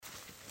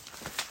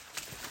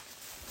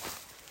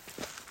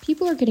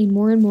people are getting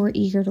more and more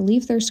eager to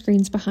leave their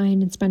screens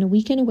behind and spend a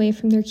weekend away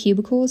from their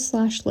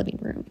cubicles/living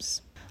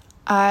rooms.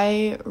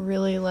 I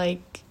really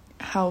like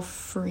how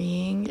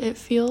freeing it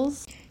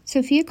feels.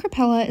 Sophia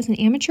Crapella is an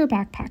amateur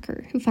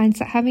backpacker who finds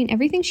that having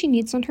everything she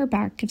needs on her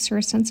back gives her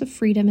a sense of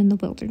freedom in the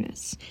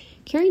wilderness.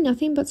 Carrying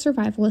nothing but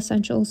survival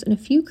essentials and a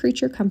few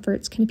creature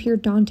comforts can appear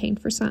daunting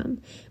for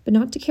some, but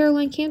not to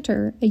Caroline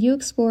Cantor, a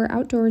U-Explore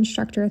outdoor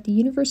instructor at the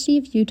University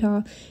of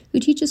Utah who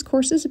teaches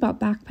courses about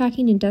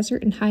backpacking in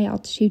desert and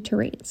high-altitude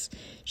terrains.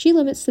 She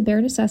limits the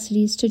bare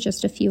necessities to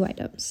just a few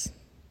items.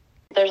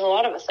 There's a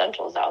lot of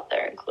essentials out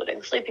there,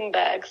 including sleeping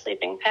bag,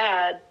 sleeping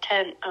pad,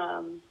 tent,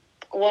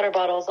 water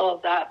bottles, all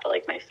of that. But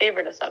like my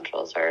favorite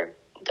essentials are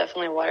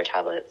definitely a water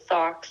tablet,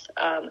 socks,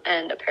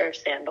 and a pair of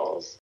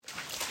sandals.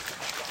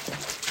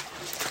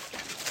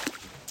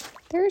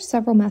 There are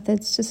several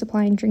methods to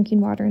supplying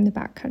drinking water in the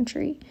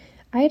backcountry.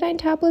 Iodine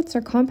tablets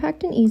are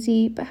compact and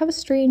easy, but have a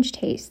strange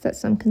taste that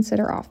some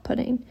consider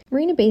off-putting.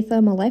 Marina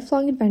Batham, a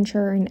lifelong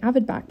adventurer and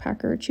avid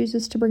backpacker,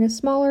 chooses to bring a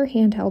smaller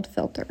handheld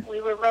filter.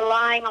 We were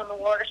relying on the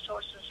water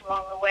sources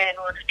along the way in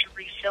order to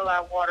refill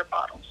our water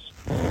bottles.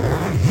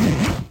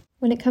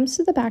 When it comes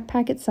to the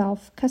backpack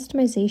itself,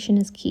 customization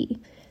is key.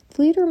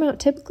 The leader amount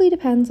typically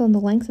depends on the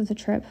length of the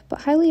trip,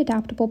 but highly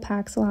adaptable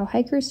packs allow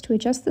hikers to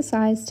adjust the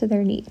size to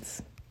their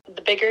needs.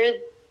 The bigger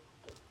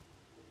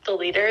the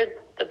leader,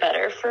 the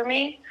better for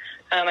me.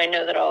 I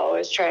know that I'll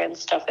always try and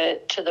stuff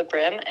it to the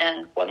brim,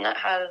 and one that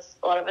has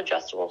a lot of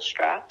adjustable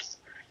straps.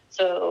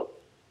 So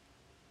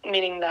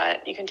meaning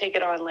that you can take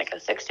it on like a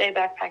 6-day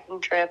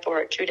backpacking trip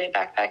or a 2-day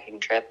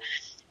backpacking trip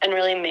and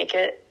really make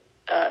it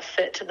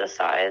fit to the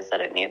size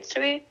that it needs to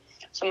be.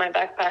 So my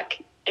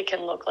backpack, it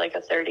can look like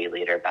a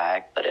 30-liter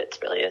bag, but it's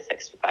really a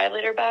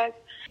 65-liter bag.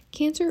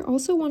 Cantor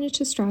also wanted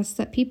to stress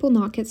that people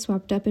not get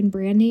swept up in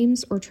brand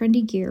names or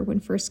trendy gear when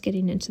first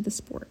getting into the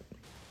sport.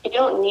 You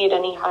don't need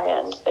any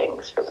high-end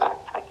things for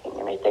backpacking,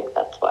 and I think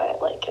that's why I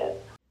like it.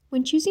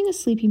 When choosing a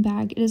sleeping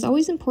bag, it is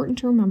always important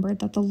to remember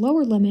that the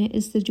lower limit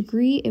is the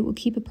degree it will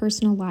keep a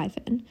person alive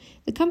in.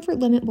 The comfort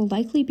limit will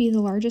likely be the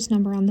largest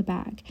number on the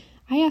bag.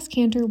 I asked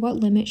Cantor what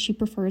limit she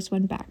prefers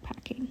when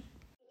backpacking.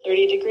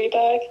 30-degree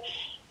bag,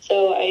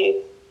 so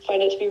I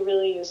find it to be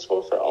really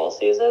useful for all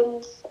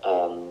seasons,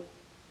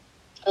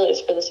 at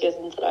least for the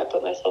seasons that I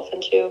put myself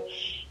into.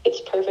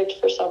 It's perfect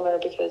for summer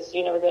because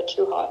you never get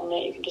too hot in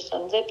it. You can just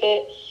unzip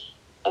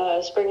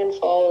it. Spring and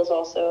fall is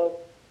also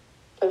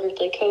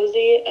perfectly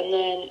cozy. And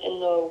then in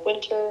the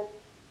winter,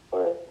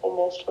 or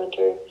almost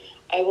winter,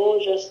 I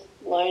will just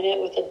line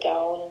it with a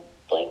down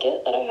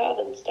blanket that I have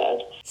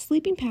instead.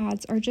 Sleeping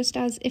pads are just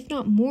as, if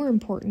not more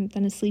important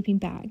than a sleeping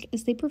bag,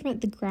 as they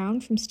prevent the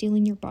ground from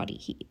stealing your body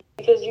heat.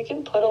 Because you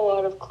can put a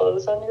lot of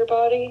clothes on your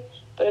body,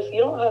 but if you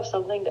don't have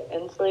something to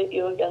insulate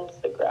you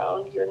against the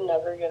ground, you're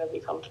never going to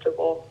be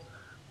comfortable.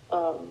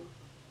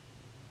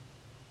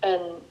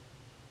 And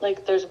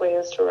like there's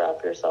ways to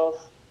wrap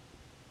yourself,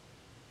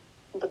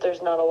 but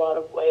there's not a lot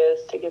of ways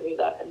to give you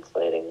that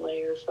insulating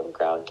layer from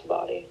ground to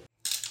body.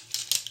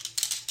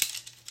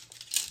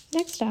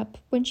 Next up,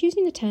 when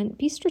choosing a tent,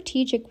 be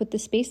strategic with the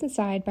space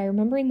inside by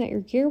remembering that your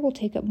gear will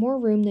take up more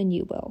room than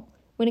you will.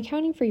 When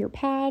accounting for your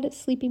pad,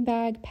 sleeping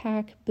bag,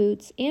 pack,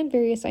 boots, and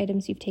various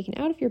items you've taken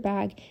out of your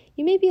bag,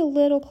 you may be a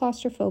little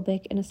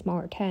claustrophobic in a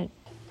smaller tent.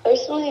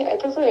 Personally, I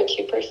prefer a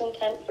 2-person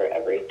tent for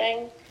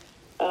everything.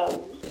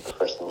 Of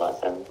course,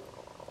 unless I'm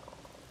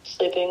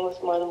sleeping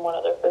with more than one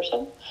other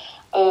person.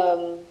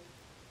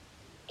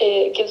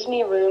 It gives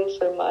me room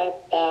for my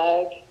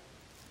bag,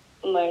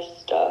 my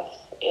stuff,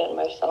 and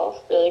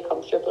myself really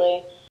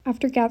comfortably.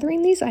 After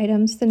gathering these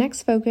items, the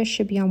next focus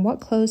should be on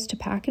what clothes to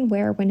pack and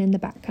wear when in the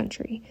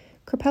backcountry.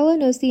 Crapella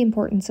knows the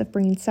importance of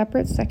bringing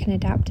separates that can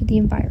adapt to the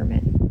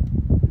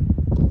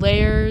environment.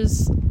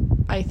 Layers,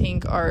 I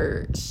think,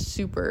 are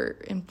super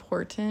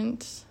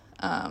important.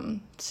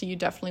 So you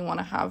definitely want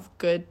to have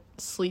good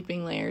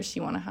sleeping layers.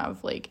 You want to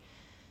have like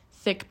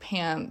thick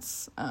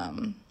pants,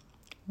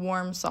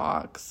 warm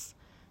socks,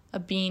 a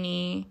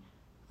beanie,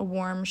 a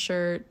warm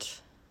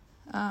shirt.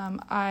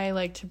 I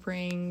like to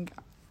bring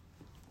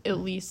at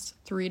least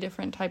 3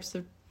 different types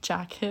of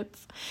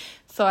jackets.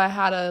 So I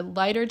had a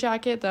lighter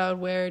jacket that I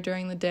would wear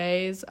during the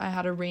days. I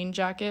had a rain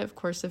jacket, of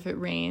course, if it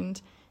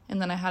rained.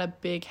 And then I had a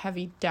big,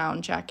 heavy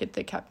down jacket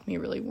that kept me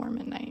really warm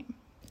at night.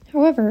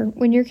 However,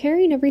 when you're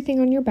carrying everything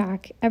on your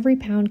back, every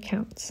pound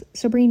counts.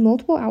 So bringing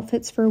multiple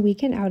outfits for a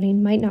weekend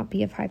outing might not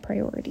be of high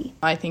priority.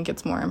 I think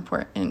it's more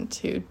important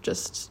to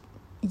just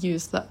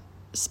use the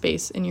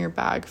space in your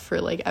bag for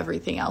like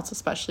everything else,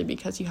 especially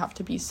because you have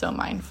to be so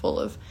mindful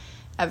of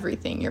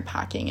everything you're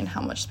packing and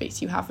how much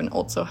space you have and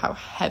also how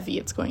heavy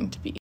it's going to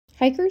be.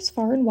 Hikers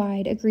far and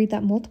wide agreed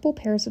that multiple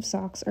pairs of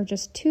socks are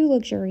just too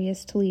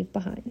luxurious to leave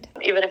behind.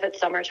 Even if it's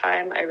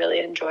summertime, I really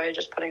enjoy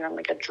just putting on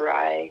like a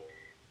dry,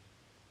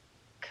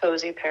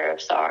 cozy pair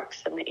of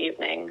socks in the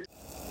evening.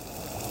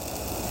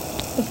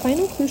 The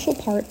final crucial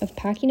part of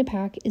packing a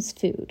pack is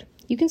food.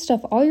 You can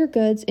stuff all your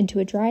goods into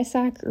a dry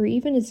sack or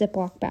even a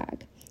Ziploc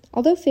bag.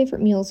 Although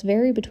favorite meals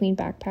vary between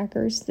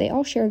backpackers, they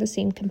all share the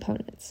same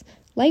components: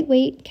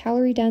 lightweight,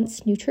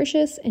 calorie-dense,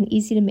 nutritious, and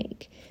easy to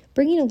make.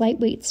 Bringing a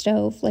lightweight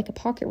stove, like a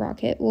pocket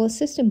rocket, will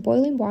assist in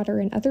boiling water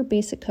and other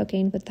basic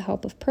cooking with the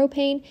help of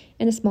propane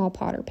and a small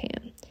pot or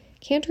pan.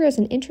 Cantor has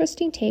an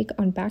interesting take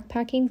on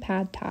backpacking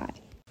pad thai.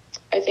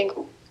 I think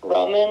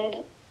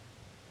ramen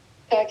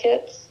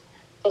packets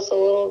plus a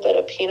little bit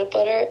of peanut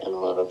butter and a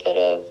little bit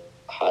of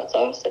hot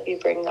sauce, if you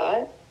bring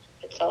that.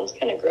 It sounds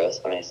kind of gross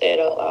when I say it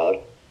out loud,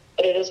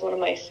 but it is one of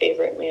my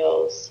favorite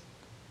meals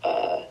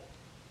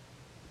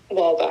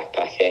while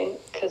backpacking,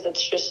 because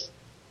it's just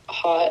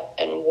hot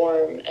and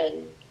warm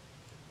and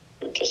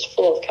just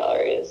full of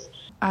calories.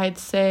 I'd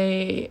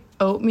say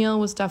oatmeal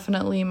was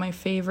definitely my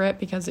favorite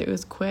because it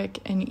was quick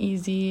and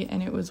easy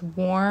and it was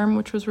warm,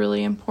 which was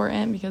really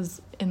important because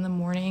in the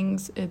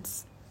mornings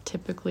it's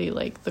typically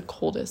like the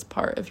coldest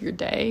part of your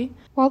day.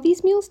 While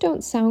these meals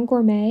don't sound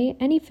gourmet,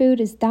 any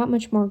food is that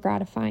much more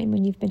gratifying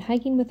when you've been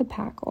hiking with a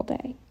pack all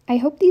day. I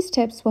hope these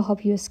tips will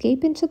help you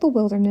escape into the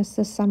wilderness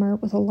this summer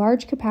with a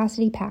large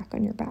capacity pack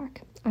on your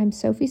back. I'm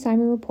Sophie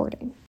Simon reporting.